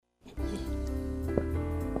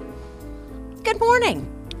Good morning,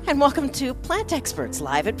 and welcome to Plant Experts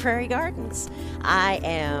Live at Prairie Gardens. I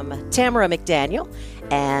am Tamera McDaniel,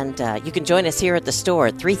 and you can join us here at the store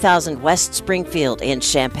at 3000 West Springfield in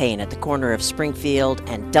Champaign at the corner of Springfield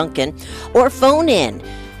and Duncan, or phone in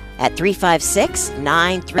at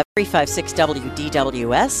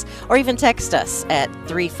 356-WDWS, or even text us at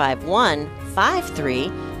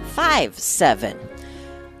 351-5357.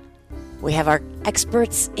 We have our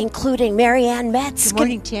experts, including Marianne Metz. Good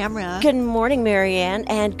morning, Tamara. Good morning, Marianne,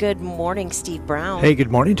 and good morning, Steve Brown. Hey,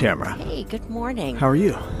 good morning, Tamara. Hey, good morning. How are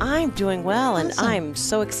you? I'm doing well, and Awesome. I'm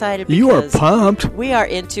so excited because You are pumped. we are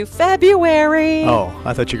into February. Oh,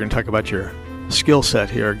 I thought you were going to talk about your skill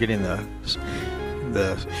set here, getting the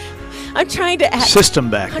I'm trying to act system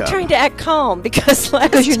back I'm up. trying to act calm because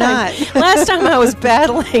you're not. last time I was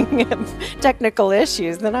battling technical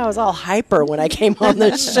issues, then I was all hyper when I came on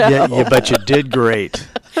the show. Yeah, but you did great.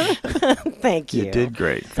 Thank you. You did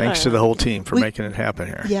great. Thanks to the whole team for making it happen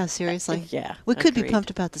here. Yeah, seriously. Yeah, We could be agreed. pumped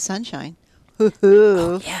about the sunshine.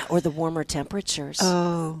 Hoo-hoo. Yeah, or the warmer temperatures.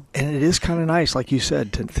 Oh, And it is kind of nice, like you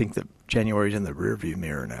said, to think that January's in the rearview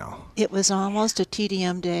mirror now. it was almost a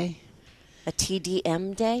TDM day. A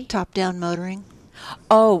TDM day? Top-down motoring.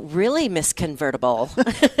 Oh, really, Miss Convertible?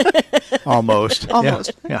 Almost.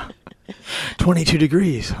 Almost. Yeah. 22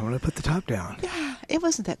 degrees. I'm going to put the top down. It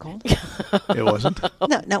wasn't that cold. It wasn't?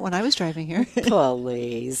 No, not when I was driving here.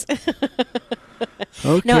 Please.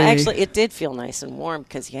 Okay. No, actually, it did feel nice and warm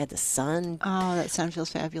because you had the sun. Oh, that sun feels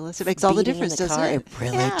fabulous. It makes all the beating in difference, the doesn't car. it? It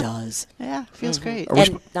really Yeah. does. Yeah, feels great. Are we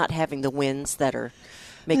And not having the winds that are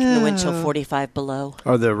making the wind chill 45 below.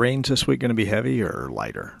 Are the rains this week going to be heavy or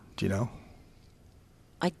lighter? Do you know?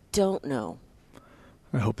 I don't know.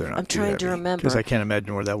 I hope they're not. I'm trying to remember. Because I can't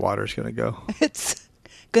imagine where that water's going to go. It's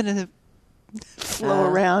going to flow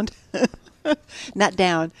around. Not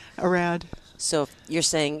down, around. So you're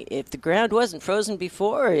saying if the ground wasn't frozen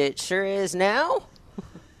before, it sure is now?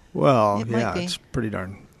 Well, It might yeah, be. it's pretty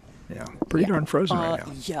darn frozen right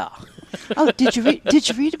now. Yeah. Oh, did you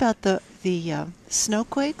read about the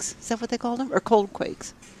snowquakes? Is that what they called them, or cold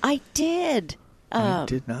quakes? I did. I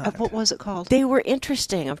did not. What was it called? They were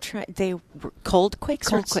interesting. They were cold quakes.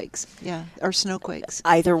 Cold quakes, yeah, or snowquakes.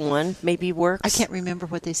 Either one maybe works. I can't remember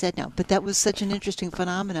what they said now, but that was such an interesting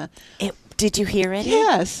phenomena. Did you hear it?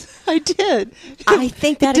 Yes, I did. I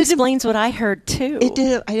think that It didn't- explains what I heard too. It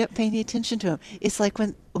did. I didn't pay any attention to them. It's like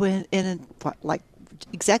when like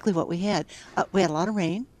exactly what we had. We had a lot of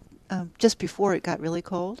rain just before it got really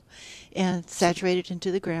cold, and saturated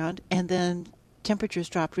into the ground, and then temperatures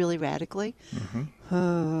dropped really radically,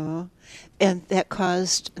 and that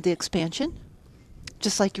caused the expansion,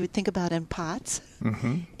 just like you would think about in pots,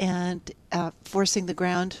 and forcing the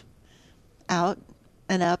ground out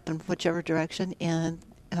and up in whichever direction, and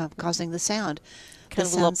causing the sound. kind The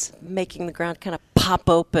of a little, sounds- making the ground kind of pop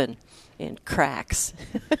open in cracks.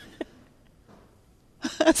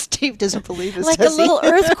 Steve doesn't believe us, Like a does he? little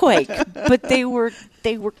earthquake, but they were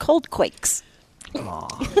cold quakes.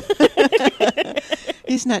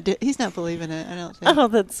 He's not believing it. I don't think. Oh,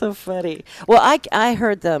 that's so funny. Well, I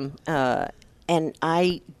heard them, and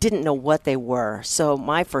I didn't know what they were. So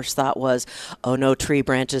my first thought was, oh no, tree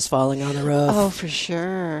branches falling on the roof. Oh, for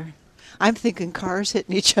sure. I'm thinking cars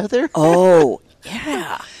hitting each other. Oh,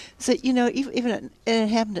 yeah. So even and it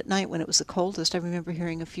happened at night when it was the coldest. I remember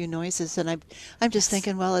hearing a few noises, and I'm just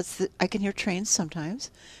thinking, well, I can hear trains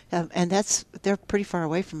sometimes, and they're pretty far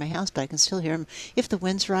away from my house, but I can still hear them if the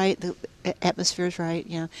wind's right, the atmosphere's right,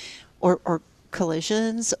 or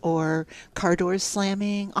collisions or car doors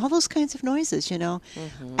slamming, all those kinds of noises, and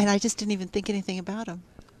I just didn't even think anything about them.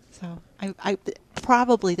 So I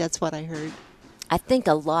probably that's what I heard. I think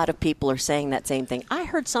a lot of people are saying that same thing. I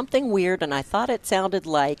heard something weird, and I thought it sounded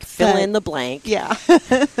like fill in the blank. Yeah.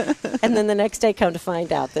 And then the next day come to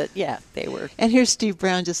find out that, yeah, they were. And here's Steve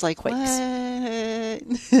Brown just like, Quakes.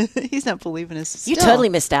 what? He's not believing us. You still. totally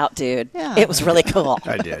missed out, dude. Yeah. It was really cool.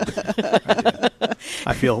 I did.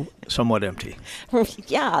 I feel somewhat empty.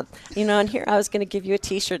 Yeah. And here I was going to give you a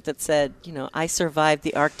T-shirt that said, I survived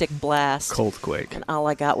the Arctic blast. Cold quake. And all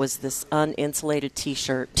I got was this uninsulated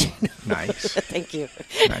T-shirt. Nice. Thank you.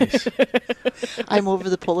 Nice. I'm over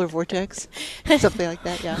the polar vortex. Something like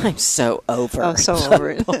that, yeah. I'm so over. Oh, so over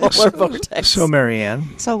it. Polar vortex. So,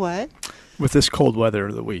 Marianne, So what? with this cold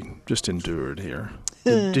weather that we just endured here,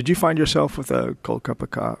 did you find yourself with a cold cup of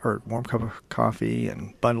or warm cup of coffee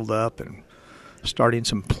and bundled up and starting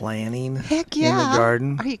some planning Heck yeah. in the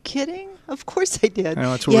garden? Are you kidding? Of course I did. I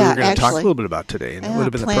know that's what we were going to talk a little bit about today, and it would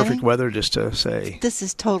have been the planning. perfect weather just to say, This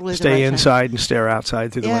is totally the stay right inside and stare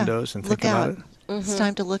outside through the Yeah. windows and Look think about out. it. It's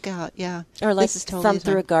time to look out, yeah. Or like This is totally thumb the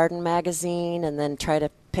through a time. garden magazine and then try to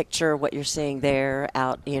picture what you're seeing there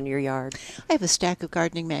out in your yard? I have a stack of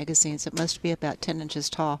gardening magazines that must be about 10 inches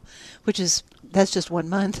tall, that's just 1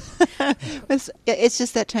 month. It's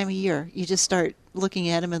just that time of year. You just start looking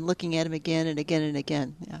at them and looking at them again and again and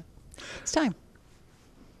again. Yeah, it's time.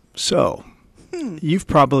 So, you've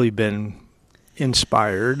probably been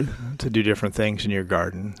inspired to do different things in your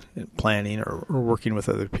garden, planting or working with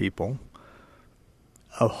other people,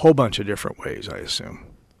 a whole bunch of different ways, I assume.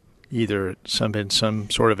 Either been some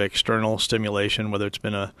sort of external stimulation, whether it's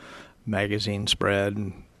been a magazine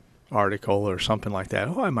spread, article, or something like that.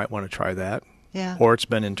 Oh, I might want to try that. Yeah. Or it's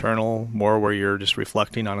been internal, more where you're just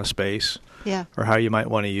reflecting on a space. Yeah. Or how you might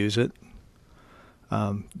want to use it.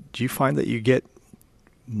 Do you find that you get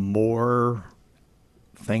more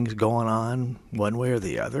things going on one way or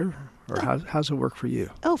the other? Or how's it work for you?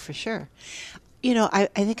 Oh, for sure. You know, I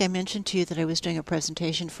think I mentioned to you that I was doing a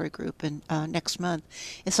presentation for a group next month.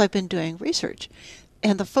 And so I've been doing research.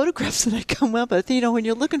 And the photographs that I come up with, you know, when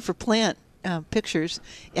you're looking for plant pictures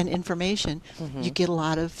and information, you get a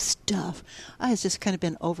lot of stuff. It's just kind of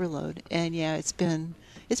been overload. And yeah, it's been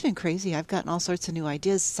crazy. I've gotten all sorts of new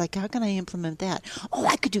ideas. It's like, how can I implement that? Oh,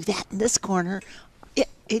 I could do that in this corner.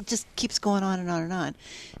 It just keeps going on and on and on.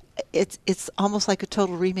 It's almost like a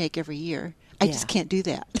total remake every year. I just can't do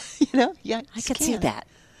that. You know? Yeah, I can see that.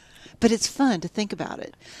 But it's fun to think about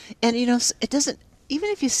it. And, you know, it doesn't,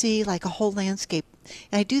 even if you see like a whole landscape,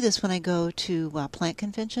 and I do this when I go to plant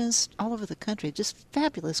conventions all over the country, just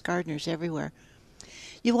fabulous gardeners everywhere.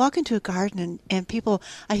 You walk into a garden and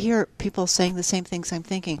I hear people saying the same things I'm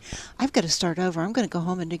thinking. I've got to start over. I'm going to go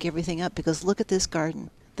home and dig everything up because look at this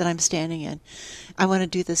garden that I'm standing in. I want to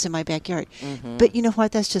do this in my backyard. But you know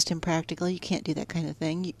what? That's just impractical. You can't do that kind of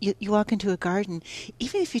thing. You walk into a garden,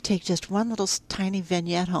 even if you take just one little tiny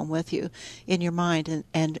vignette home with you in your mind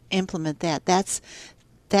and implement that, that's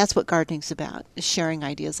what gardening's about, is sharing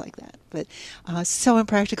ideas like that. But it's so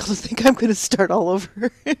impractical to think I'm going to start all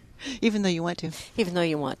over, even though you want to. Even though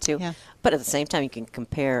you want to. Yeah. But at the same time, you can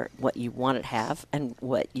compare what you want to have and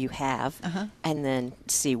what you have, and then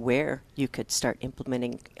see where you could start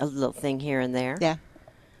implementing a little thing here and there. Yeah.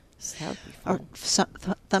 So that would be fun.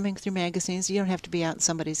 Or thumbing through magazines. You don't have to be out in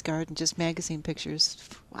somebody's garden, just magazine pictures.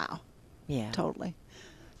 Wow. Yeah. Totally.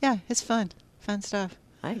 Yeah, it's fun. Fun stuff.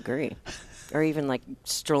 I agree. Or even like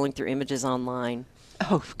strolling through images online.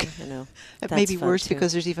 Oh, you know, that may be fun worse too.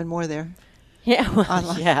 because there's even more there. Yeah, well,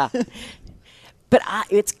 Online. yeah. But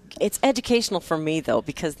it's educational for me though,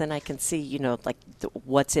 because then I can see, you know, like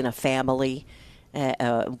what's in a family, you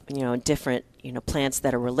know, different, you know, plants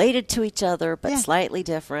that are related to each other but slightly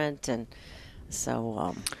different, and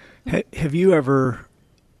so. Have you ever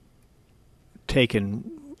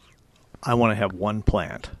taken? I want to have one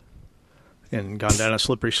plant. And gone down a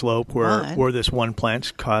slippery slope where this one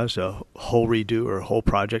plant's caused a whole redo or a whole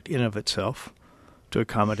project in of itself to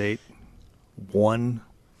accommodate one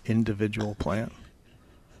individual plant.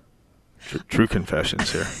 True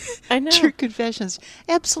confessions here. I know. True confessions.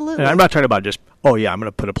 Absolutely. And I'm not talking about just, I'm going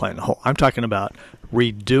to put a plant in a hole. I'm talking about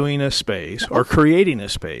redoing a space or creating a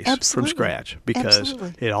space from scratch because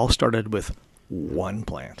it all started with one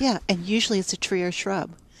plant. Yeah, and usually it's a tree or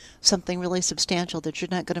shrub. Something really substantial that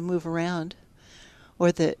you're not going to move around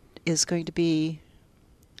or that is going to be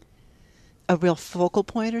a real focal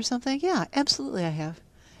point or something. Yeah, absolutely I have.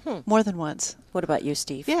 More than once. What about you,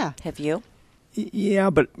 Steve? Yeah. Have you?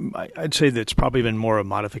 Yeah, but I'd say that it's probably been more a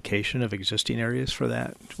modification of existing areas for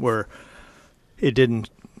that, where it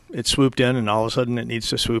swooped in and all of a sudden it needs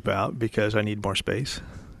to swoop out because I need more space.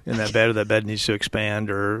 In that bed, or that bed needs to expand,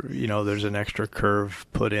 or, you know, there's an extra curve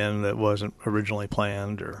put in that wasn't originally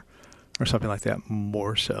planned, or something like that,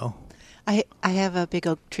 more so. I have a big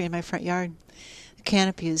oak tree in my front yard. The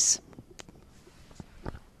canopy is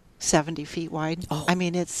 70 feet wide. Oh. I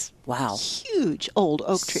mean, it's wow, huge old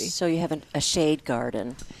oak tree. So you have a shade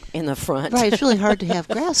garden in the front. Right, it's really hard to have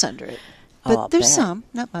grass under it. But there's some,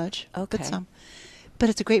 not much, okay. but some. But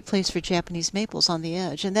it's a great place for Japanese maples on the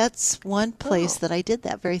edge. And that's one place that I did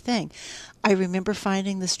that very thing. I remember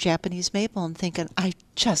finding this Japanese maple and thinking, I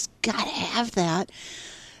just got to have that.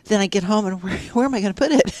 Then I get home and where am I going to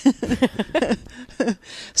put it?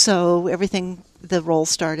 So the roll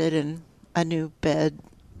started and a new bed.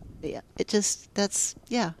 Yeah, that's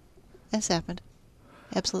happened.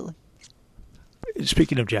 Absolutely.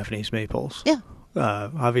 Speaking of Japanese maples. Yeah.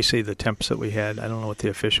 Obviously the temps that we had, I don't know what the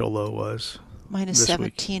official low was. Minus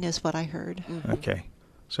 17 is what I heard. Mm-hmm. Okay.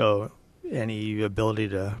 So any ability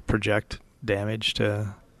to project damage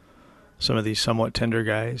to some of these somewhat tender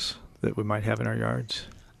guys that we might have in our yards?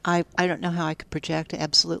 I don't know how I could project,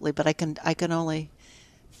 absolutely, but I can only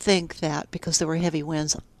think that because there were heavy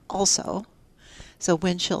winds also. So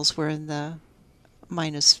wind chills were in the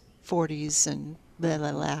minus 40s and blah,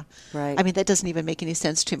 blah, blah. Right. I mean, that doesn't even make any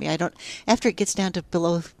sense to me. I don't, after it gets down to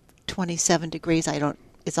below 27 degrees,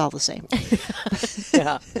 it's all the same.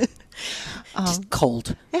 Yeah. Just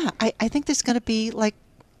cold. Yeah, I think there's going to be like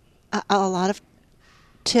a lot of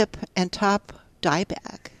tip and top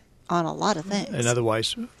dieback on a lot of things. And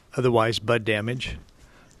otherwise bud damage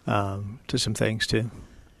to some things too.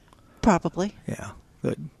 Probably. Yeah,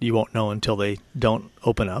 that you won't know until they don't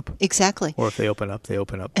open up. Exactly. Or if they open up, they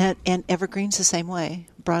open up. And evergreens the same way.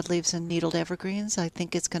 Broadleaves and needled evergreens, I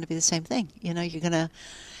think it's going to be the same thing. You know, you're going to,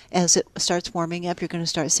 as it starts warming up, you're going to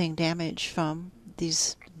start seeing damage from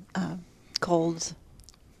these colds.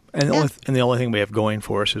 And the only thing we have going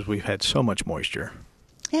for us is we've had so much moisture.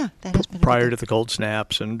 Yeah, that has been prior to the cold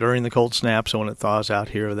snaps and during the cold snaps, and when it thaws out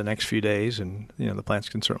here the next few days, and the plants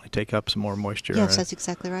can certainly take up some more moisture. Yes, that's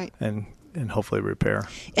exactly right. And hopefully repair.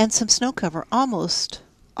 And some snow cover almost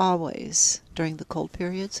always during the cold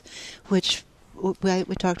periods, which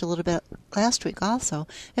we talked a little bit last week also.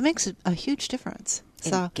 It makes a huge difference.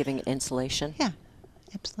 In giving it insulation? Yeah,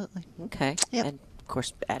 absolutely. Okay. Yep. And, of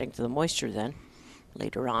course, adding to the moisture then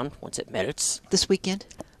later on once it melts. This weekend,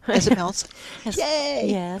 as it melts. Yay!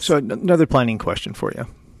 Yes. So another planning question for you.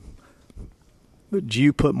 Do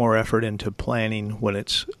you put more effort into planning when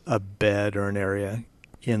it's a bed or an area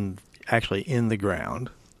actually in the ground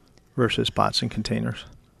versus pots and containers?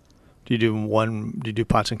 Do you do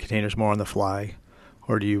pots and containers more on the fly,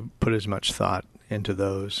 or do you put as much thought into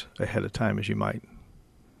those ahead of time as you might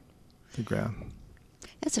the ground?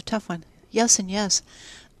 That's a tough one. Yes and yes.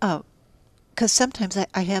 Because sometimes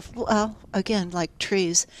I have, well, again, like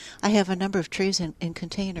trees, I have a number of trees in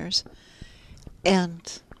containers.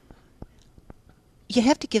 And you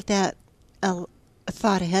have to give that a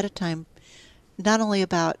thought ahead of time, not only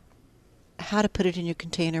about how to put it in your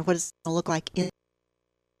container, what it's going to look like in a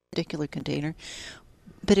particular container,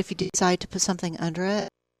 but if you decide to put something under it,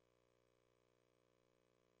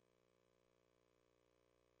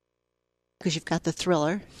 because you've got the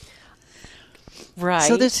thriller. Right.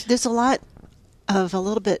 So there's a lot of a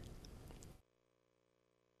little bit,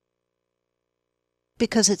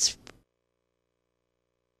 because it's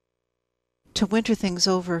to winter things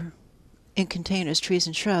over in containers, trees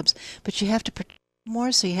and shrubs, but you have to protect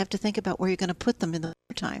more, so you have to think about where you're going to put them in the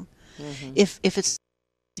wintertime. Mm-hmm. If it's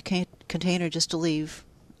a container just to leave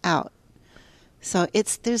out. So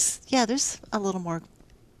there's a little more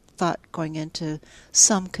thought going into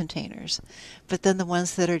some containers, but then the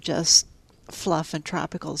ones that are just fluff and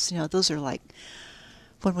tropicals, those are like,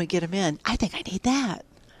 when we get them in, I think I need that.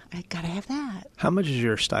 I gotta have that. How much has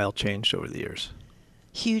your style changed over the years?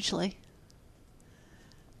 Hugely.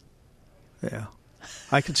 Yeah,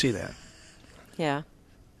 I can see that. Yeah.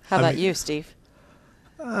 How about you, Steve?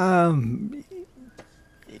 I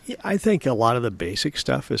think a lot of the basic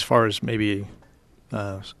stuff, as far as maybe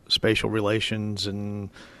spatial relations and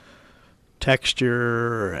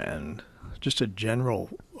texture and just a general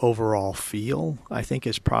overall feel, I think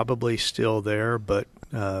is probably still there, but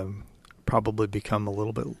probably become a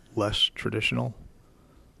little bit less traditional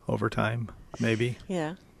over time, maybe.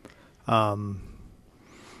 Yeah.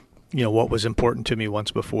 What was important to me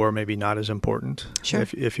once before, maybe not as important, sure,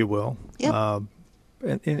 if you will. Yep.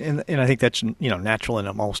 And I think that's natural in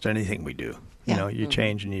almost anything we do. Yeah. You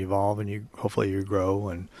change and you evolve, and hopefully you grow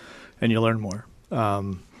and you learn more.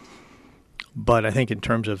 But I think in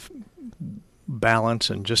terms of balance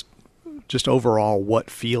and just overall what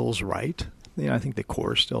feels right, I think the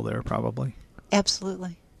core is still there probably.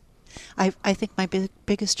 Absolutely. I think my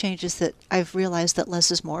biggest change is that I've realized that less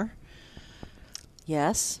is more.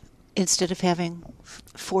 Yes. Instead of having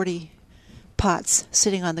 40 pots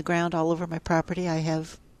sitting on the ground all over my property, I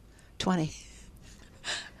have 20.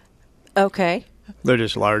 Okay. They're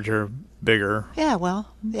just larger, bigger. Yeah,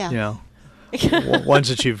 well, yeah. Ones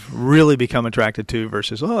that you've really become attracted to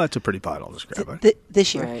versus, oh, that's a pretty pot, I'll just grab it.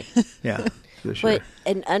 This year. Right. Yeah, this year. But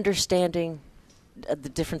and understanding the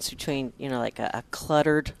difference between, like a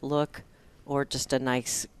cluttered look or just a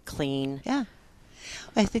nice, clean. Yeah.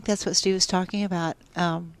 I think that's what Steve was talking about.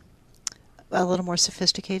 A little more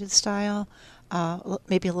sophisticated style,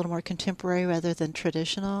 maybe a little more contemporary rather than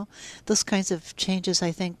traditional. Those kinds of changes,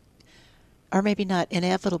 I think, are maybe not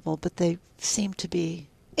inevitable, but they seem to be.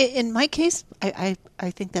 In my case, I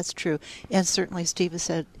think that's true. And certainly Steve has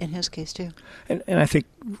said in his case, too. And I think,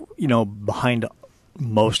 behind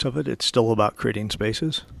most of it, it's still about creating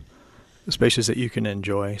spaces. Spaces that you can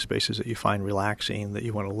enjoy, spaces that you find relaxing, that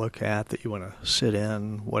you want to look at, that you want to sit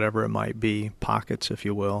in, whatever it might be, pockets, if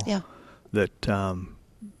you will. Yeah. That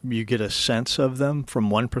you get a sense of them from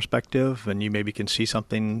one perspective, and you maybe can see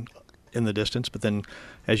something in the distance, but then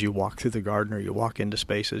as you walk through the garden or you walk into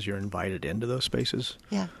spaces, you're invited into those spaces.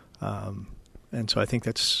 Yeah. And so I think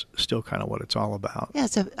that's still kind of what it's all about. Yeah,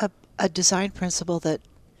 it's a design principle that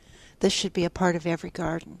this should be a part of every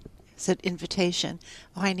garden. It's an invitation.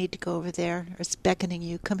 Oh, I need to go over there. Or it's beckoning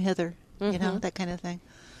you, come hither. You know, that kind of thing.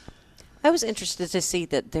 I was interested to see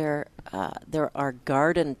that there are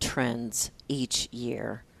garden trends each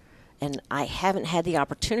year, and I haven't had the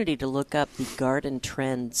opportunity to look up the garden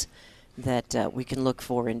trends that we can look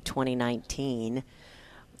for in 2019.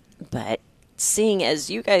 But seeing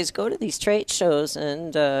as you guys go to these trade shows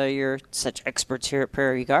and you're such experts here at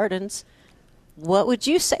Prairie Gardens, what would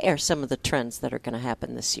you say are some of the trends that are going to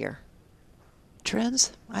happen this year?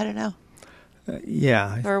 Trends? I don't know.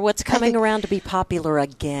 Yeah. Or what's coming around to be popular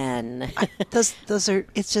again? Those are.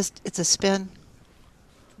 It's a spin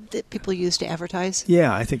that people use to advertise.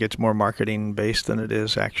 Yeah, I think it's more marketing based than it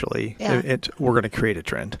is actually. Yeah. We're going to create a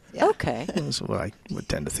trend. Yeah. Okay. That's what I would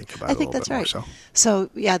tend to think about. I think that's right.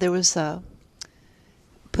 So yeah, there was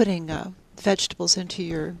putting vegetables into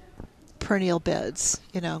your perennial beds.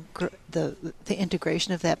 You know, the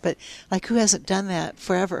integration of that. But like, who hasn't done that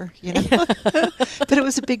forever? You know. But it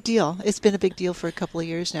was a big deal. It's been a big deal for a couple of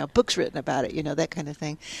years now. Books written about it. You know, that kind of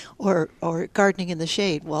thing. Or gardening in the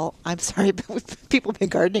shade. Well, I'm sorry, but people have been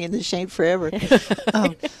gardening in the shade forever.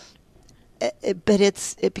 But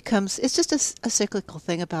it's just a cyclical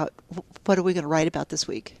thing about what are we going to write about this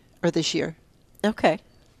week or this year. Okay.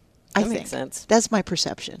 I That think makes sense. that's my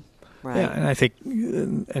perception. Right. Yeah, and I think,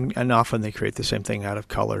 and often they create the same thing out of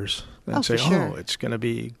colors and say, for sure. oh, it's going to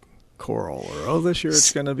be coral, or oh, this year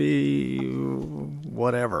it's going to be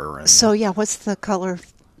whatever. And So yeah, what's the color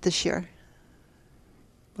this year?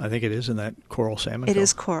 I think it is in that coral salmon. It color.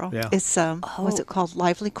 is coral. Yeah. It's what's it called?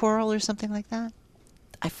 Lively coral or something like that?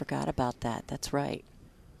 I forgot about that. That's right.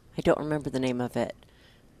 I don't remember the name of it.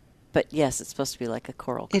 But yes, it's supposed to be like a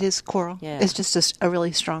coral. It is coral. Yeah. It's just a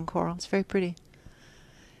really strong coral. It's very pretty.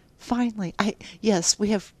 Finally, yes, we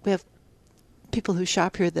have people who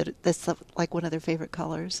shop here that's like one of their favorite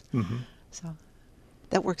colors. Mm-hmm. So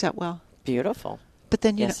that works out well. Beautiful. But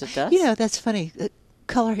then Yes, it does. You know, that's funny.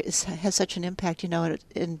 Color has such an impact. You know,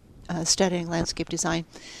 in studying landscape design,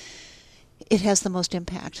 it has the most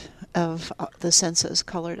impact of the senses.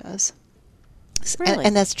 Color does. Really?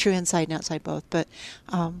 And that's true inside and outside both. But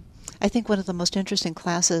I think one of the most interesting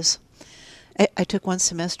classes I took one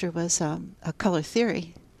semester was a color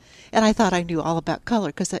theory. And I thought I knew all about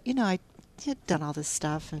color because, you know, I had done all this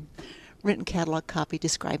stuff and written catalog copy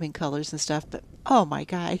describing colors and stuff. But, oh, my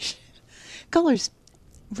gosh, color's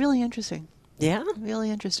really interesting. Yeah? Really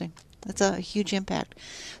interesting. That's a huge impact.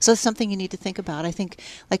 So it's something you need to think about. I think,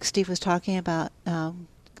 like Steve was talking about,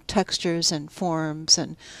 textures and forms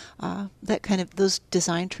and that kind of, those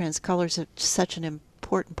design trends, colors are such an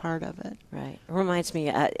important part of it. Right. It reminds me,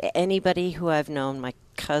 anybody who I've known, my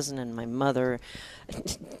cousin and my mother,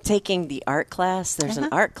 taking the art class. There's an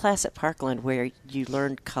art class at Parkland where you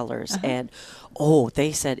learn colors. And,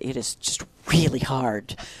 they said it is just really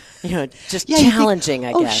hard. You know, just challenging,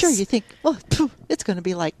 I guess. Oh, sure. You think, it's going to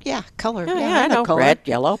be like, color. Yeah, I know. Color. Red,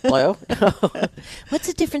 yellow, blue. What's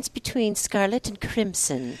the difference between scarlet and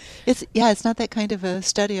crimson? It's not that kind of a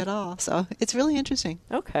study at all. So it's really interesting.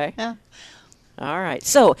 Okay. Yeah. All right.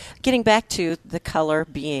 So getting back to the color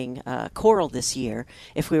being coral this year,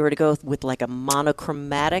 if we were to go with like a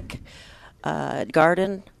monochromatic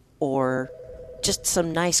garden or just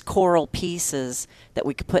some nice coral pieces that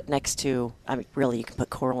we could put next to, I mean, really, you can put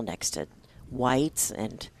coral next to whites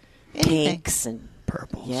and pinks and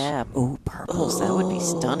purples. Yeah. Ooh, purples. That would be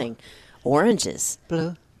stunning. Oranges.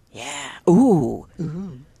 Blue. Yeah. Ooh.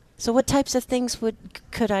 So what types of things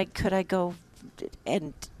could I go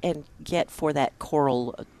and get for that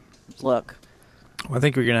coral look? Well, I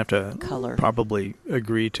think we're going to have to Color. probably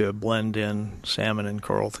agree to blend in salmon and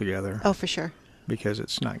coral together. Oh, for sure. Because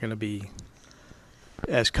it's not going to be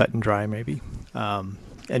as cut and dry, maybe.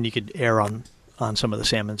 And you could err on some of the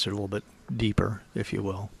salmons that are a little bit deeper, if you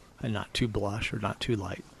will, and not too blush or not too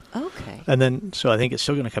light. Okay. And then, so I think it's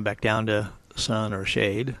still going to come back down to sun or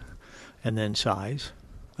shade, and then size.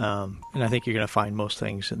 And I think you're going to find most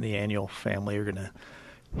things in the annual family are going to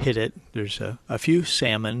hit it. There's a few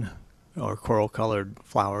salmon or coral-colored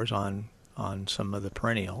flowers on some of the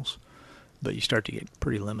perennials, but you start to get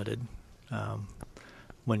pretty limited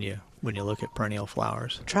when you look at perennial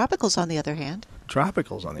flowers. Tropicals, on the other hand.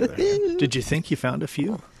 Tropicals, on the other hand. Did you think you found a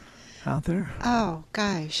few out there? Oh,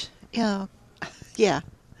 gosh. Yeah.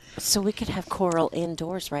 So we could have coral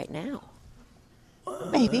indoors right now.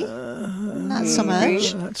 Maybe. Not so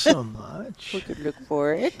much. Not so much. We could look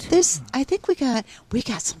for it. I think we got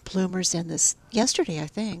some bloomers in this yesterday, I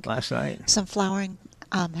think. Last night. Some flowering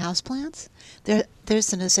houseplants.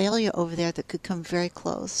 There's an azalea over there that could come very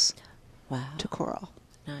close to coral.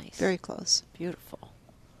 Nice. Very close. Beautiful.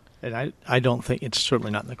 And I don't think it's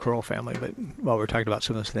certainly not in the coral family, but while we're talking about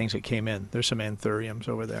some of those things that came in, there's some anthuriums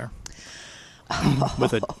over there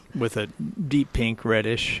with a deep pink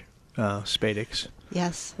reddish spadix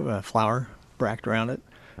flower bract around it,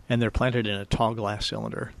 and they're planted in a tall glass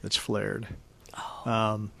cylinder that's flared.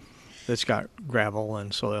 That's got gravel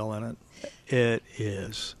and soil in it. It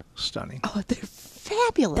is stunning. Oh, they're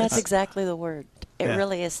fabulous. That's exactly the word. It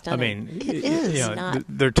really is stunning. I mean, it is.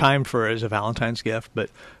 They're timed for as a Valentine's gift,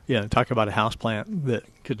 but talk about a houseplant that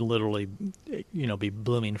could literally, be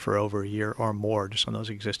blooming for over a year or more just on those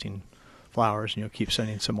existing flowers, and you'll keep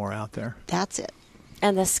sending some more out there. That's it.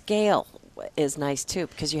 And the scale is nice too,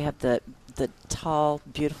 because you have the tall,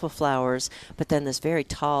 beautiful flowers, but then this very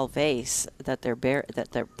tall vase that they're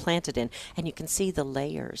planted in, and you can see the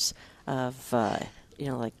layers of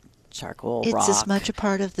like charcoal, it's rock. As much a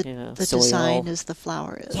part of the design as the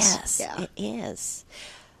flower is. Yes, it is.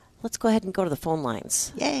 Let's go ahead and go to the phone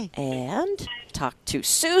lines. Yay. And talk to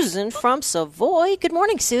Susan from Savoy. Good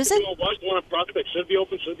morning, Susan. Should be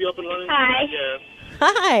open running. Hi. Yeah.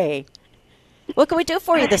 Hi. What can we do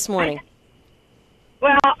for you this morning?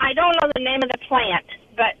 Well, I don't know the name of the plant,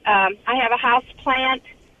 but I have a house plant,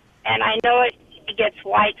 and I know it gets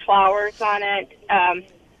white flowers on it,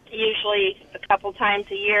 usually a couple times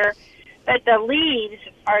a year. But the leaves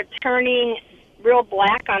are turning real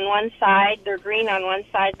black on one side. They're green on one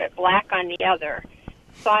side, but black on the other.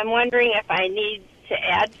 So I'm wondering if I need to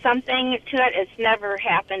add something to it. It's never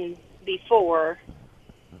happened before.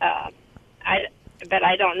 But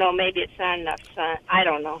I don't know. Maybe it's not enough sun. I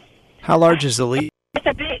don't know. How large is the leaf? It's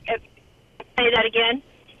a big. Say that again.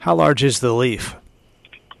 How large is the leaf?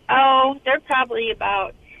 Oh, they're probably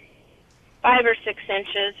about 5 or 6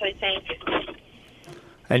 inches, I think.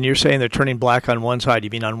 And you're saying they're turning black on one side. You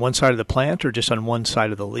mean on one side of the plant or just on one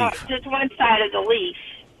side of the leaf? Oh, just one side of the leaf.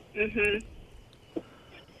 Mm-hmm.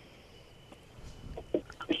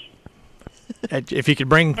 If you could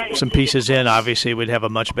bring some pieces in, obviously we'd have a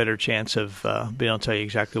much better chance of being able to tell you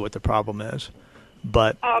exactly what the problem is.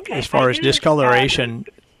 But as far as discoloration,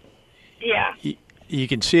 you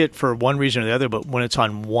can see it for one reason or the other, but when it's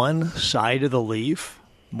on one side of the leaf,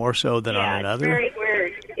 more so than on another. It's very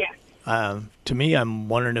weird, to me, I'm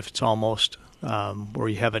wondering if it's almost where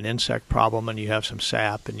you have an insect problem and you have some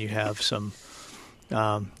sap and you have some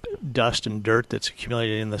dust and dirt that's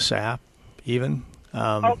accumulated in the sap even.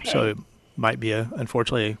 So it might be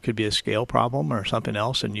unfortunately, it could be a scale problem or something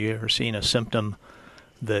else, and you're seeing a symptom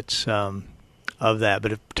that's of that.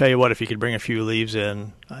 But tell you what, if you could bring a few leaves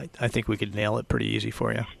in, I think we could nail it pretty easy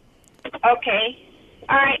for you. Okay.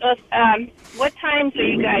 All right. What times are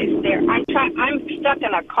you guys there? I'm stuck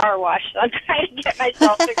in a car wash, so I'm trying to get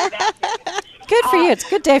myself figured out. Good for you. It's a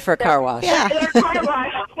good day for a car wash. Yeah. Their car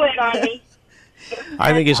wash quit on me.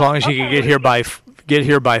 I think as long as you could get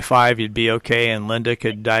here by 5, you'd be okay, and Linda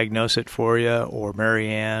could diagnose it for you, or Mary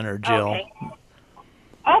Ann, or Jill.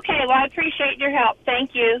 Okay. Well, I appreciate your help.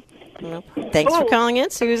 Thank you. Well, thanks for calling in,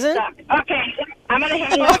 Susan. Okay. I'm going to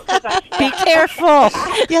hang up. Be careful.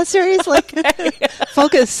 Yeah, seriously.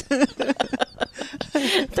 Focus.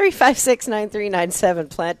 356-9397,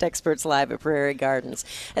 Plant Experts Live at Prairie Gardens.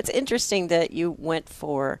 It's interesting that you went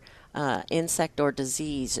for insect or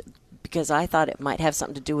disease, because I thought it might have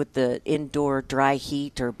something to do with the indoor dry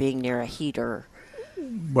heat or being near a heater.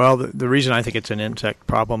 Well, the reason I think it's an insect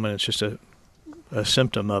problem, and it's just a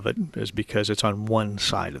symptom of it, is because it's on one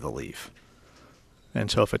side of the leaf.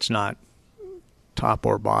 And so if it's not top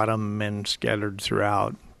or bottom and scattered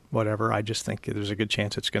throughout, whatever, I just think there's a good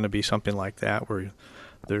chance it's going to be something like that, where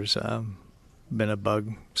there's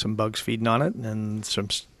been some bugs feeding on it, and some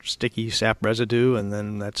sticky sap residue, and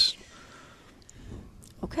then that's...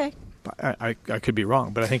 Okay. I could be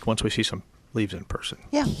wrong, but I think once we see some leaves in person.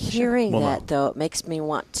 Yeah. Hearing that, though, it makes me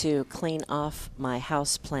want to clean off my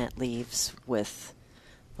houseplant leaves with,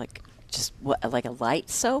 like a light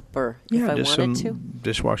soap, or if I just wanted some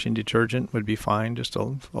dishwashing detergent would be fine. Just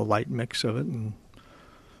a light mix of it, and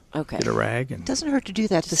get a rag. And it doesn't hurt to do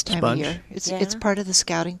that this time of year. It's part of the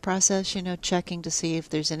scouting process, checking to see if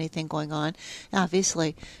there's anything going on.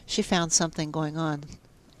 Obviously, she found something going on.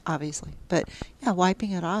 Obviously. But,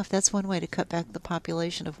 wiping it off, that's one way to cut back the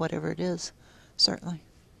population of whatever it is, certainly.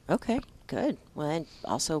 Okay, good. Well, and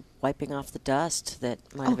also wiping off the dust that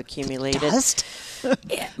might have accumulated. Dust?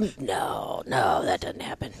 No, that doesn't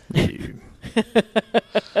happen.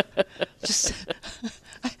 Just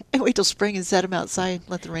till spring and set them outside.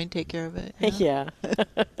 Let the rain take care of it. Yeah.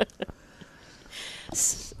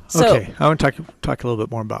 Okay, I want to talk a little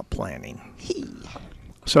bit more about planning.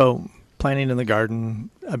 So planning in the garden,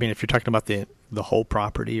 I mean, if you're talking about the whole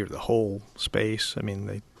property or the whole space, I mean,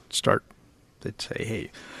 they'd say,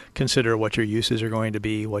 hey, consider what your uses are going to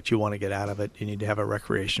be, what you want to get out of it. You need to have a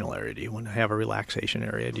recreational area. Do you want to have a relaxation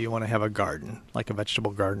area? Do you want to have a garden, like a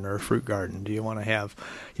vegetable garden or a fruit garden? Do you want to have,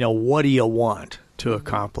 what do you want to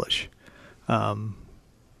accomplish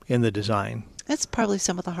in the design? That's probably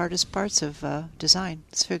some of the hardest parts of design.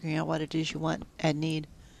 Is figuring out what it is you want and need.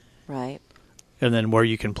 Right. And then where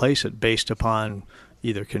you can place it based upon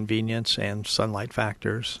either convenience and sunlight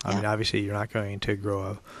factors. I mean, obviously, you're not going to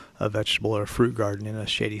grow a vegetable or a fruit garden in a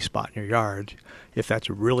shady spot in your yard. If that's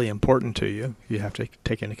really important to you, you have to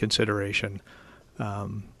take into consideration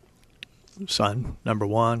sun, number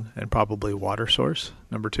one, and probably water source,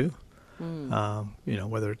 number two.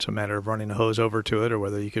 Whether it's a matter of running a hose over to it or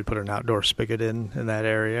whether you could put an outdoor spigot in that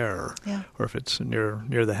area or if it's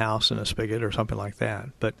near the house in a spigot or something like that.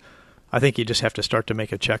 But I think you just have to start to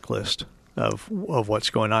make a checklist of what's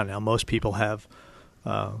going on. Now, most people have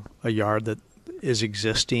a yard that is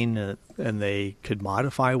existing and they could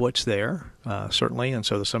modify what's there, certainly. And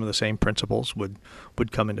so some of the same principles would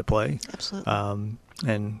come into play. Absolutely.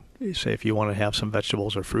 And say if you want to have some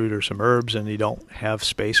vegetables or fruit or some herbs and you don't have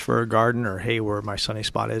space for a garden, or hey, where my sunny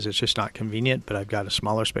spot is, it's just not convenient, but I've got a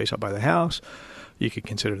smaller space up by the house, you could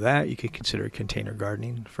consider that. You could consider container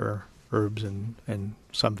gardening for herbs and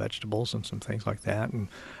some vegetables and some things like that, and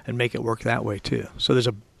make it work that way too. So there's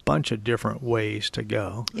a bunch of different ways to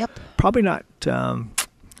go. Yep. Probably not,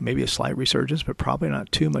 maybe a slight resurgence, but probably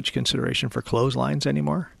not too much consideration for clotheslines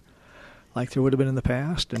anymore, like there would have been in the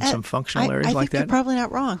past, and some functional areas I like think you're that. probably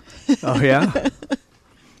not wrong. Oh, yeah?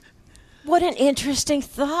 What an interesting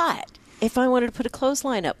thought. If I wanted to put a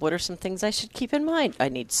clothesline up, what are some things I should keep in mind? I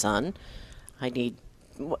need sun. And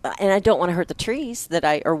I don't want to hurt the trees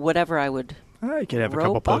or whatever I would. You could have a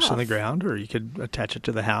couple posts off in the ground, or you could attach it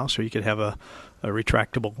to the house, or you could have a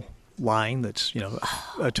retractable line that's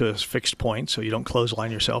to a fixed point, so you don't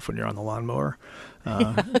clothesline yourself when you're on the lawnmower,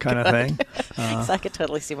 kind of thing. So I could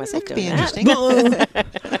totally see myself That could doing be that. interesting.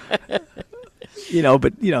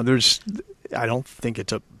 But there's. I don't think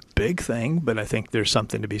it's a big thing, but I think there's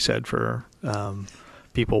something to be said for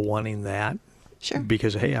people wanting that. Sure.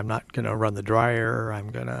 Because, hey, I'm not going to run the dryer. I'm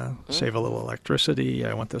going to save a little electricity.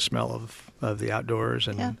 I want the smell of the outdoors,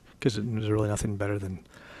 and because there's really nothing better than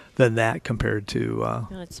that compared to.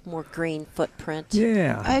 It's more green footprint.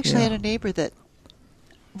 Yeah. I actually had a neighbor that,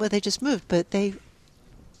 they just moved, but they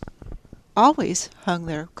always hung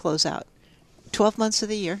their clothes out, 12 months of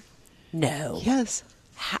the year. No. Yes.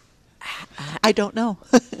 I don't know.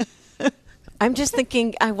 I'm just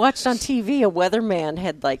thinking, I watched on TV a weatherman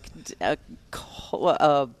had like a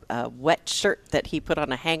wet shirt that he put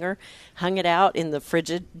on a hanger, hung it out in the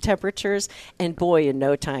frigid temperatures, and boy, in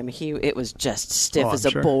no time, it was just stiff as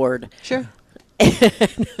a board. Sure.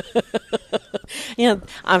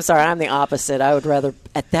 I'm sorry, I'm the opposite. I would rather,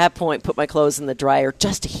 at that point, put my clothes in the dryer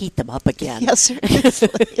just to heat them up again. Yes, seriously.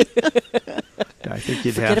 I think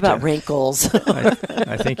you'd Forget about wrinkles.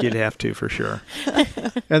 I think you'd have to, for sure.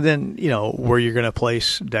 And then, where you're going to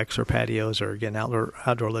place decks or patios or, again,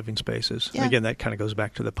 outdoor living spaces. Yeah. Again, that kind of goes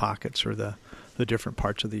back to the pockets or the different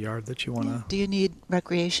parts of the yard that you want to. Do you need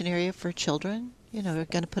recreation area for children? You're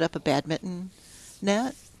going to put up a badminton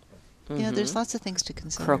net? Mm-hmm. There's lots of things to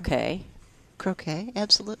consider. Croquet,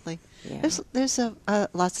 absolutely. Yeah. There's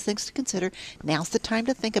lots of things to consider. Now's the time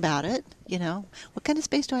to think about it. What kind of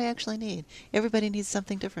space do I actually need? Everybody needs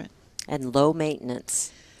something different. And low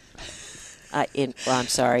maintenance. I'm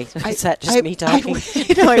sorry. Is that just me talking?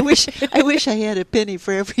 I wish I had a penny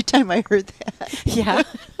for every time I heard that. Yeah.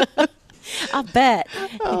 I'll bet.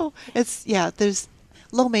 Oh, there's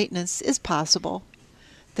low maintenance is possible.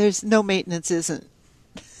 There's no maintenance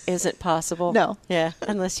isn't possible. No. Yeah,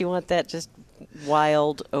 unless you want that just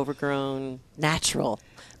wild, overgrown, natural.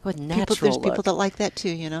 With natural There's look. people that like that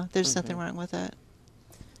too, There's nothing wrong with that.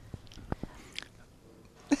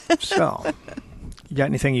 So, you got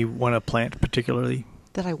anything you want to plant particularly?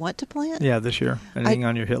 That I want to plant? Yeah, this year. Anything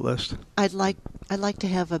on your hit list? I'd like to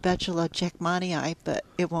have a Betula jackmanii, but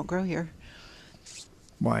it won't grow here.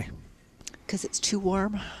 Why? Because it's too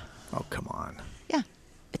warm. Oh, come on. Yeah.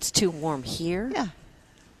 It's too warm here? Yeah.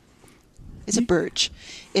 It's a birch.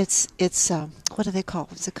 It's what do they call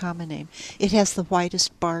it? It's a common name. It has the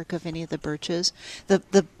whitest bark of any of the birches.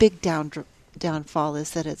 The big downfall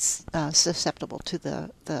is that it's susceptible to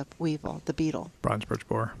the weevil, the beetle. Bronze birch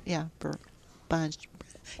borer. Yeah,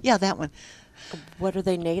 yeah, that one. What are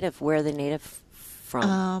they native? Where are they native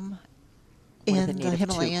from? What are they in the native to?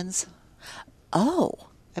 Himalayas, Oh,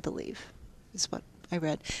 I believe, is what I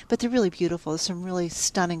read. But they're really beautiful. There's some really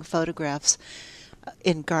stunning photographs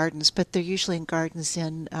in gardens, but they're usually in gardens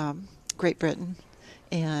in Great Britain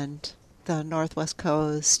and the Northwest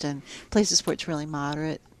Coast and places where it's really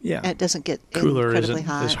moderate. Yeah. And it doesn't get Cooler incredibly isn't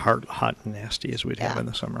hot. as hot and nasty as we'd have Yeah. in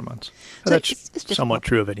the summer months. So That's it's difficult. somewhat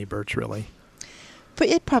true of any birch, really. But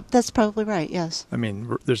that's probably right, yes. I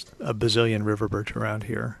mean, there's a bazillion river birch around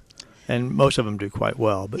here, and most of them do quite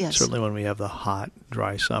well. But Yes. certainly when we have the hot,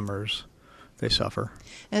 dry summers, they suffer.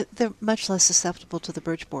 They're much less susceptible to the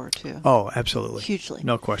birch borer, too. Oh, absolutely. Hugely.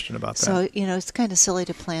 No question about that. So, it's kind of silly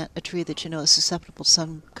to plant a tree that is susceptible to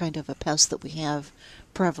some kind of a pest that we have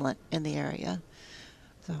prevalent in the area.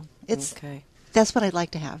 So okay. that's what I'd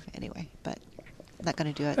like to have anyway, but I'm not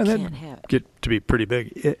going to do it. and Can't then have it. get to be pretty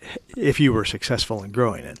big if you were successful in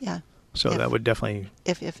growing it. Yeah. So If. that would definitely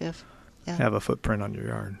If. Yeah. have a footprint on your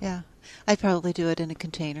yard. Yeah. I'd probably do it in a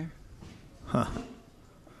container. Huh.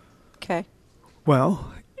 Okay.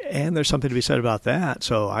 Well, and there's something to be said about that.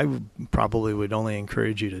 So probably would only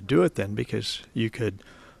encourage you to do it then, because you could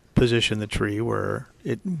position the tree where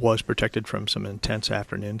it was protected from some intense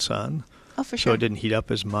afternoon sun. Oh, for So sure. it didn't heat up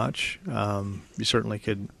as much. You certainly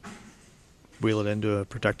could wheel it into a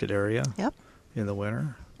protected area Yep. in the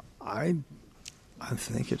winter. I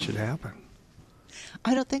think it should happen.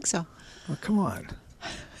 I don't think so. Oh, come on.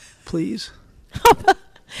 Please.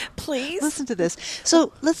 Please. Listen to this.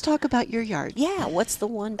 So let's talk about your yard. Yeah. What's the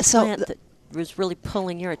one So plant the- that was really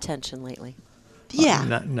pulling your attention lately? Yeah.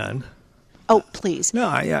 None. Oh, please. No,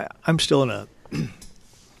 I'm still in a...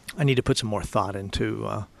 I need to put some more thought into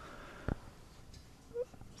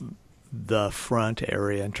the front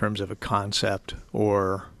area in terms of a concept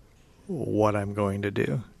or what I'm going to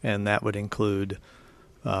do. And that would include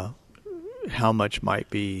how much might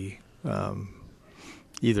be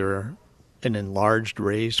either an enlarged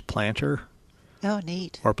raised planter Oh,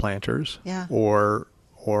 neat. or planters, Yeah. or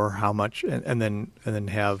how much, and then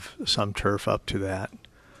have some turf up to that.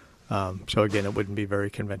 So again, it wouldn't be very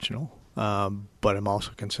conventional, but I'm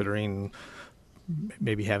also considering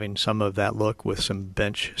maybe having some of that look with some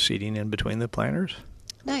bench seating in between the planters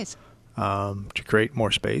Nice. to create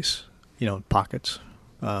more space, pockets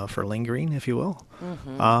for lingering, if you will.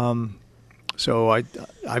 Mm-hmm. So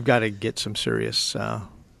I've got to get some serious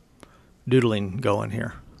doodling going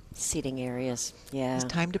here. Seating areas. Yeah. It's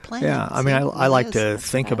time to plant. Yeah, I mean, I It like is. to That's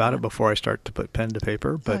think a bad about it one. before I start to put pen to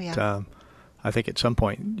paper, but yeah. I think at some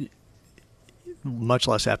point, much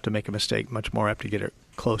less apt to make a mistake, much more apt to get it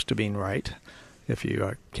close to being right. If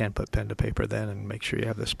you can put pen to paper then and make sure you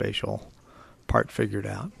have the spatial part figured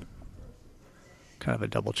out. Kind of a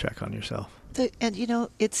double check on yourself. And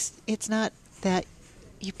it's not that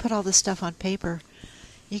you put all this stuff on paper.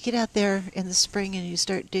 You get out there in the spring and you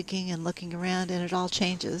start digging and looking around, and it all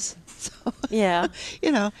changes. So, Yeah.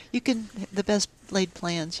 you can the best laid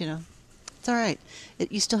plans. It's all right.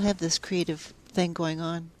 You still have this creative thing going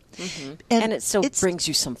on, Mm-hmm. And it still brings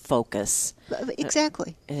you some focus.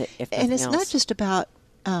 Exactly. If And it's nothing not else. just about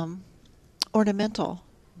ornamental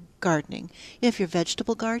gardening. You have your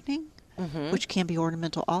vegetable gardening, Mhm. which can be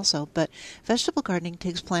ornamental also, but vegetable gardening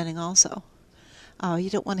takes planning also. You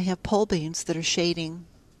don't want to have pole beans that are shading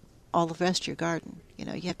all the rest of your garden. You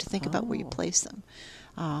have to think about where you Oh. place them.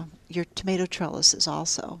 Your tomato trellises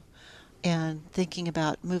also, and thinking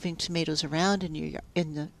about moving tomatoes around in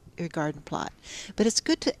your garden plot. But it's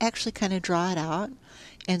good to actually kind of draw it out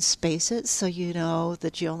and space it so you know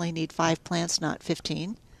that you only need 5 plants, not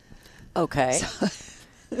 15. Okay.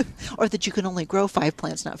 Or that you can only grow 5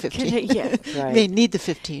 plants, not 15. Yeah, You right. may need the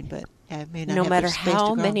 15, but may not No have matter the space to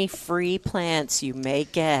how grow. many free plants you may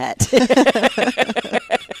get.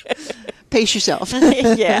 Pace yourself.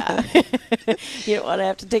 Yeah. You don't want to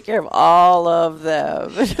have to take care of all of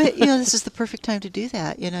them. But this is the perfect time to do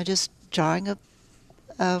that. Just drawing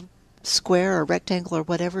a square or rectangle or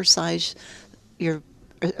whatever size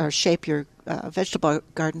or shape your vegetable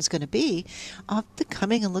garden's going to be.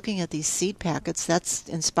 Coming and looking at these seed packets, that's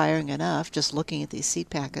inspiring enough, just looking at these seed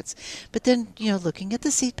packets. But then, looking at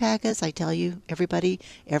the seed packets, I tell you, everybody,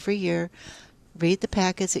 every year, read the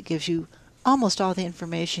packets. It gives you almost all the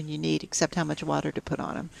information you need except how much water to put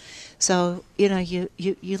on them. So, you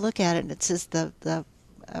look at it and it says the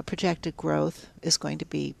projected growth is going to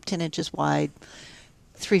be 10 inches wide,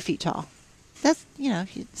 3 feet tall. That's,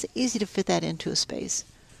 it's easy to fit that into a space.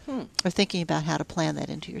 Or thinking about how to plan that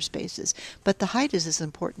into your spaces. But the height is as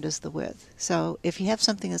important as the width. So if you have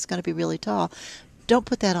something that's going to be really tall, don't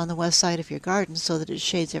put that on the west side of your garden so that it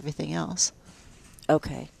shades everything else.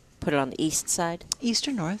 Okay. Put it on the east side? East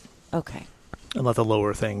or north. Okay. And let the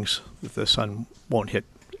lower things that the sun won't hit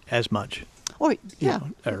as much. Or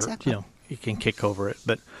or, exactly. you can kick over it.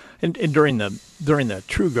 But and during the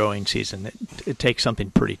true growing season, it takes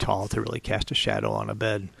something pretty tall to really cast a shadow on a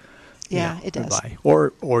bed. Yeah, it does. Nearby.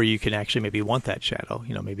 Or you can actually maybe want that shadow.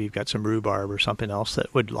 Maybe you've got some rhubarb or something else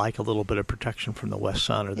that would like a little bit of protection from the west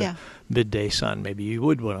sun or the midday sun. Maybe you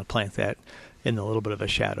would want to plant that in a little bit of a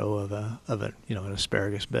shadow of an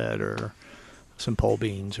asparagus bed or some pole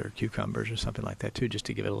beans or cucumbers or something like that too, just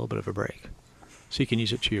to give it a little bit of a break. So you can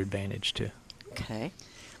use it to your advantage too. Okay.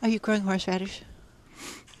 Are you growing horseradish?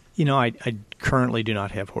 I currently do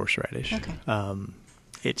not have horseradish. Okay.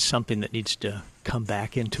 It's something that needs to come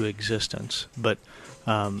back into existence, but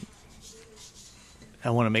I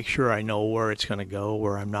want to make sure I know where it's going to go,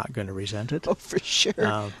 where I'm not going to resent it. Oh, for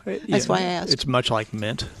sure. That's why I asked. It's much like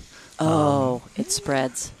mint. It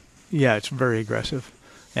spreads. Yeah, it's very aggressive,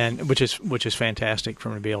 and which is fantastic for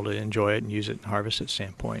me to be able to enjoy it and use it and harvest it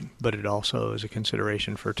standpoint. But it also is a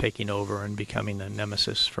consideration for taking over and becoming a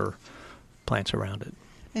nemesis for plants around it.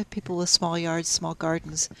 If people with small yards, small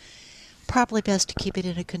gardens, probably best to keep it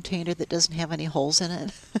in a container that doesn't have any holes in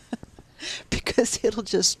it, because it'll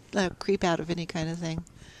just creep out of any kind of thing.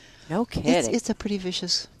 No kidding. It's a pretty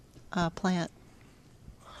vicious plant.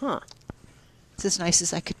 Huh. It's as nice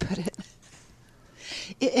as I could put it.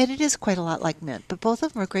 And it is quite a lot like mint, but both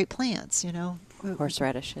of them are great plants,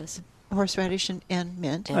 Horseradishes. Horseradish and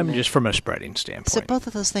mint. I mean, just from a spreading standpoint. So both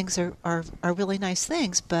of those things are really nice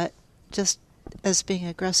things, but just as being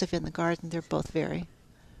aggressive in the garden, they're both very.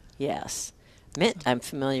 Yes. Mint, I'm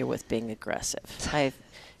familiar with being aggressive. I've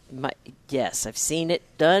seen it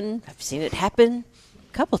done. I've seen it happen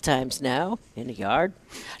a couple times now in a yard.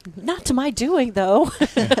 Not to my doing, though.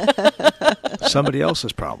 Somebody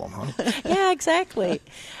else's problem, huh? Yeah, exactly.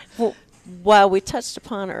 Well, while we touched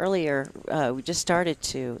upon earlier, we just started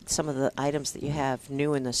to some of the items that you have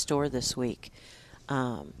new in the store this week.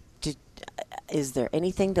 Is there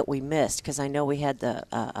anything that we missed? Because I know we had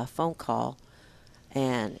a phone call,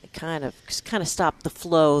 and it kind of stopped the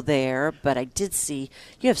flow there. But I did see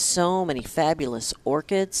you have so many fabulous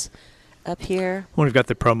orchids up here. Well, we've got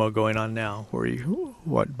the promo going on now, where you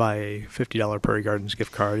buy a $50 Prairie Gardens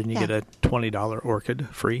gift card and you get a $20 orchid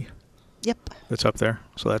free. Yep. That's up there.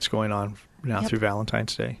 So that's going on now through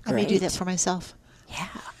Valentine's Day. I may do that for myself. Yeah.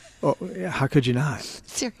 Oh, yeah, how could you not?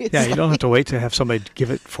 Seriously. Yeah, you don't have to wait to have somebody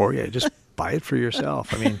give it for you. Just buy it for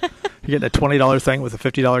yourself. I mean, you're getting a $20 thing with a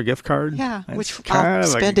 $50 gift card. Yeah, which I'll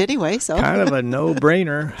spend anyway. So kind of a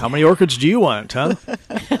no-brainer. How many orchids do you want, huh?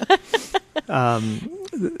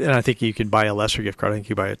 And I think you can buy a lesser gift card. I think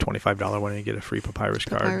you buy a $25 one and you get a free papyrus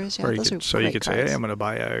card. Papyrus, yeah, So you could say, hey, I'm going to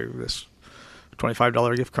buy this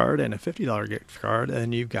 $25 gift card and a $50 gift card,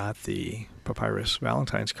 and you've got the papyrus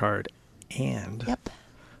Valentine's card and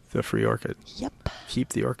the free orchid. Yep. Keep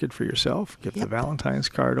the orchid for yourself. Give the Valentine's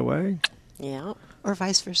card away. Yeah. Or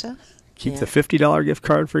vice versa. Keep the $50 gift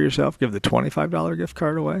card for yourself. Give the $25 gift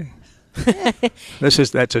card away.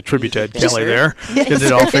 That's a tribute to Ed Kelly there. Getting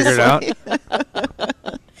it all figured out.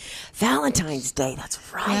 Valentine's Day,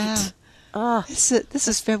 that's right. Yeah. This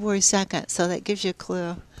is February 2nd, so that gives you a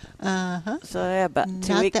clue. So yeah, about 2 weeks.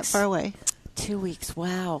 Not that far away. 2 weeks,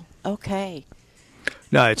 wow. Okay.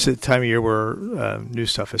 No, it's the time of year where new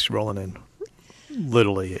stuff is rolling in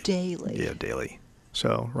literally. Daily. Yeah, daily.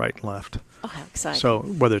 So right and left. Oh, how exciting. So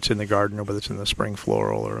whether it's in the garden or whether it's in the spring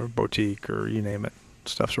floral or boutique or you name it,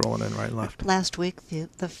 stuff's rolling in right and left. Last week,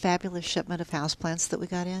 the fabulous shipment of houseplants that we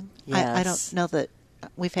got in. Yes. I don't know that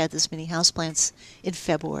we've had this many houseplants in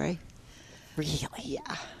February. Really?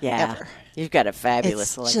 Yeah. Yeah. Ever. You've got a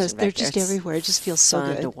fabulous selection back they're there. just everywhere. It just feels so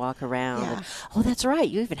fun good to walk around. Yeah. And, oh, that's right.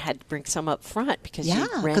 You even had to bring some up front because you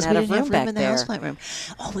ran because out we of didn't room have room back in the there. houseplant room.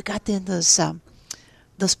 Oh, we got in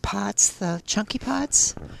those pots, the chunky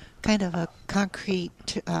pots, kind of a concrete.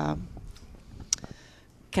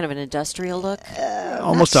 Kind of an industrial look?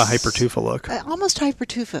 Almost a hypertufa look. Almost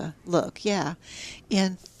hypertufa look, yeah.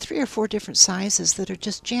 In 3 or 4 different sizes that are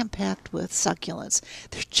just jam-packed with succulents.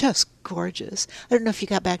 They're just gorgeous. I don't know if you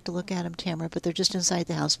got back to look at them, Tamara, but they're just inside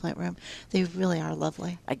the houseplant room. They really are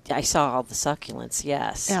lovely. I saw all the succulents,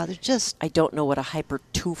 yes. Yeah, they're just... I don't know what a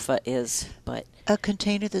hypertufa is, but... A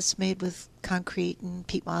container that's made with concrete and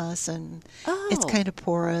peat moss, and it's kind of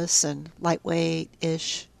porous and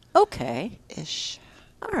lightweight-ish. Okay. Ish.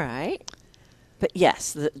 All right. But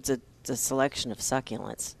yes, the selection of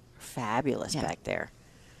succulents, fabulous back there.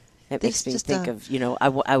 It makes me think of,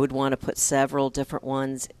 I would want to put several different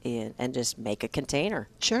ones in and just make a container.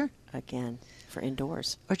 Sure. Again, for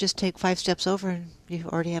indoors. Or just take 5 steps over and you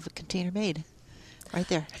already have a container made. Right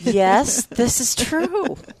there. Yes, this is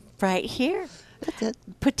true. Right here. That's it.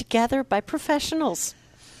 Put together by professionals.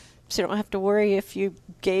 So you don't have to worry if you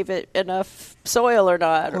gave it enough soil or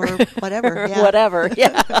not. Or whatever. Yeah. Whatever,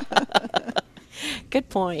 yeah. Good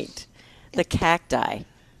point. The cacti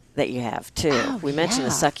that you have, too. Oh, We mentioned the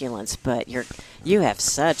yeah. succulents, but you have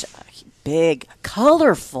such a big,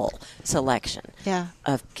 colorful selection Yeah.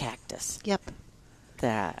 of cactus. Yep.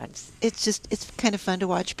 That It's kind of fun to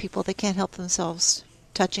watch people that can't help themselves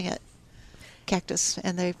touching it. Cactus.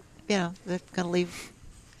 And they're going to leave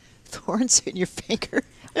thorns in your finger.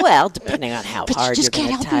 well, depending on how But hard you just you're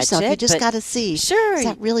can't going to help touch yourself. it. You just but got to see. Sure. Is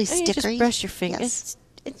that really You stickery? just brush your finger. Yes.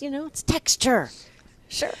 It's texture.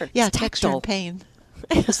 Sure. Yeah, it's texture tactile. and pain.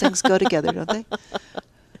 Those things go together, don't they?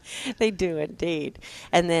 They do indeed.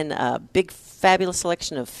 And then a big, fabulous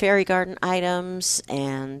selection of fairy garden items,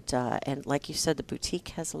 and like you said, the boutique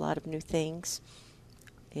has a lot of new things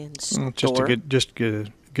in store. Just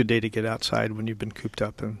a good day to get outside when you've been cooped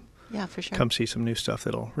up and Yeah, for sure. come see some new stuff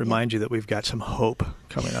that'll remind you that we've got some hope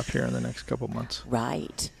coming up here in the next couple months.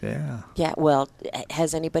 Right. Yeah. Yeah. Well,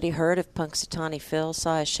 has anybody heard if Punxsutawney Phil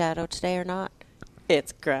saw a shadow today or not?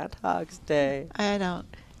 It's Groundhog's Day. I don't.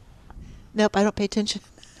 Nope, I don't pay attention.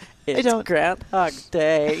 It's don't. Groundhog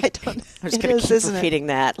Day. I don't. I'm just It going is, to keep isn't it? repeating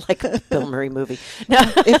that like a Bill Murray movie. No.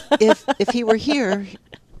 If he were here,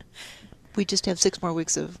 we just have 6 more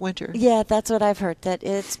weeks of winter. Yeah, that's what I've heard. That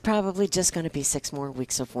it's probably just going to be 6 more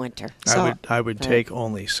weeks of winter. So- I would Right. take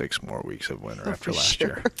only 6 more weeks of winter after for last sure.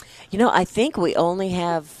 year. You know, I think we only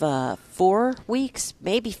have 4 weeks,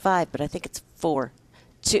 maybe 5, but I think it's 4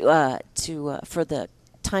 for the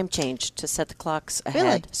time change to set the clocks ahead.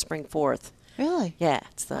 Really? Spring 4th. Really? Yeah,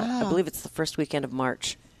 it's I Wow. believe it's the first weekend of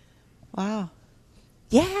March. Wow.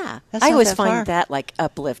 Yeah, That's I not always that find far. that like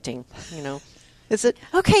uplifting. You know. Is it?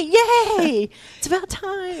 Okay, yay! It's about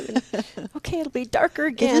time. And, okay, it'll be darker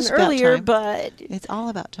again is about earlier, time. but It's all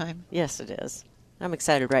about time. yes, it is. I'm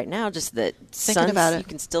excited right now. Just that about it. you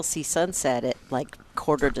can still see sunset at like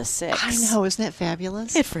 5:45. I know. Isn't that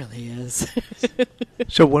fabulous? It really is.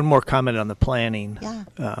 So one more comment on the planning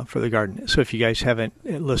Yeah. for the garden. So if you guys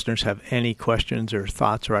listeners have any questions or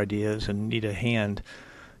thoughts or ideas and need a hand,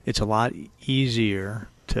 it's a lot easier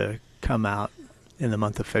to come out in the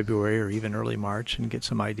month of February or even early March and get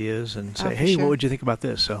some ideas and say, for hey, sure. what would you think about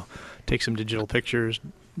this? So take some digital pictures,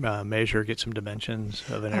 measure, get some dimensions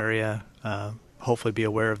of an area, hopefully be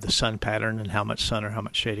aware of the sun pattern and how much sun or how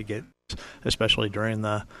much shade it gets, especially during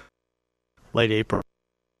the late April,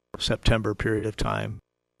 September period of time.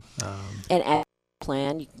 And as you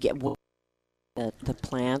plan, you can get the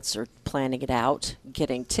plants or planning it out,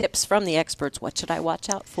 getting tips from the experts. What should I watch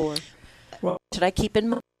out for? Well- What should I keep in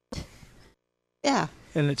mind? Yeah.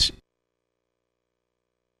 And it's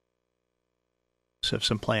of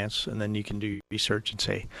some plants, and then you can do research and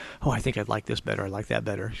say, oh, I think I'd like this better, I like that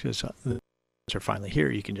better. Because the plants are finally here,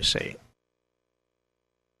 you can just say,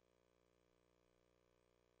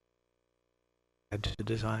 add to the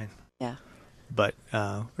design. Yeah. But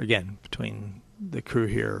again, between the crew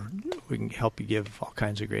here, we can help you give all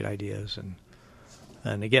kinds of great ideas.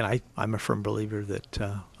 And again, I'm a firm believer that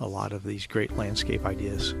a lot of these great landscape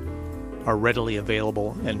ideas are readily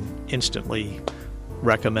available and instantly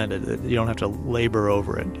recommended. That you don't have to labor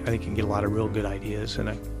over it. I think you can get a lot of real good ideas in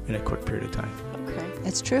a quick period of time. Okay.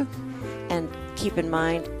 It's true. And keep in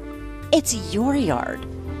mind, it's your yard.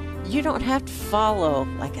 You don't have to follow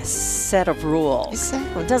like a set of rules.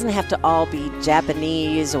 Exactly. It doesn't have to all be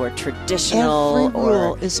Japanese or traditional Every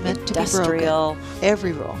rule or is meant to be industrial. broken.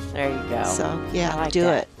 Every rule. There you go. So, yeah, I like do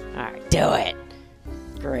that. it. All right, do it.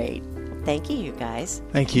 Great. Thank you guys.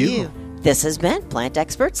 Thank you. This has been Plant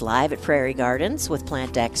Experts live at Prairie Gardens with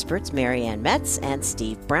plant experts Mary Ann Metz and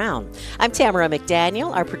Steve Brown. I'm Tamera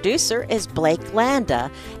McDaniel. Our producer is Blake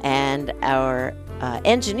Landa, and our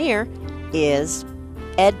engineer is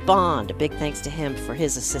Ed Bond. A big thanks to him for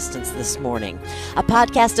his assistance this morning. A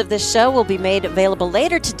podcast of this show will be made available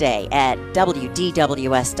later today at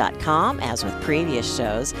WDWS.com, as with previous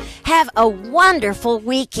shows. Have a wonderful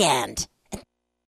weekend.